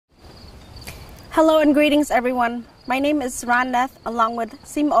Hello and greetings everyone. My name is Raneth along with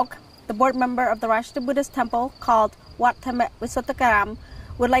Simok, the board member of the Rashtra Buddhist temple called Dhamma Visudhikaram.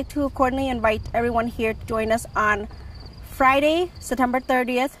 Would like to cordially invite everyone here to join us on Friday, September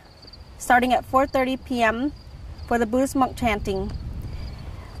 30th, starting at 4:30 p.m. for the Buddhist monk chanting.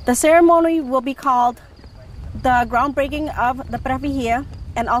 The ceremony will be called the groundbreaking of the Pravihya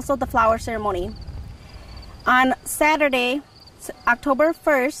and also the flower ceremony. On Saturday, October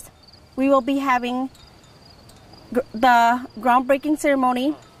 1st, we will be having the groundbreaking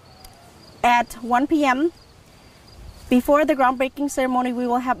ceremony at 1 p.m. Before the groundbreaking ceremony, we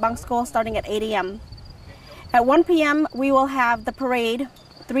will have Bangskol starting at 8 a.m. At 1 p.m., we will have the parade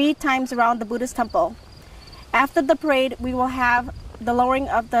 3 times around the Buddhist temple. After the parade, we will have the lowering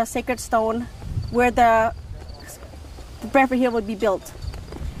of the sacred stone where the Pravihya will be built.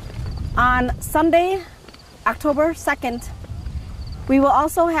 On Sunday, October 2nd, we will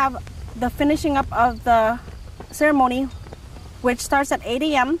also have the finishing up of the ceremony, which starts at 8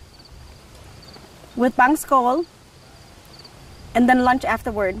 a.m. with Bangskol and then lunch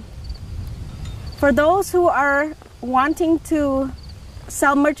afterward. For those who are wanting to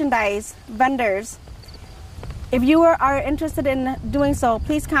sell merchandise, vendors, if you are interested in doing so,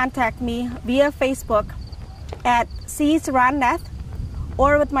 please contact me via Facebook at Raneth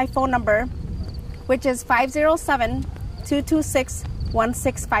or with my phone number, which is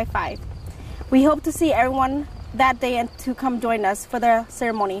 507-226-1655. We hope to see everyone that day and to come join us for the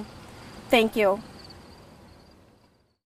ceremony. Thank you.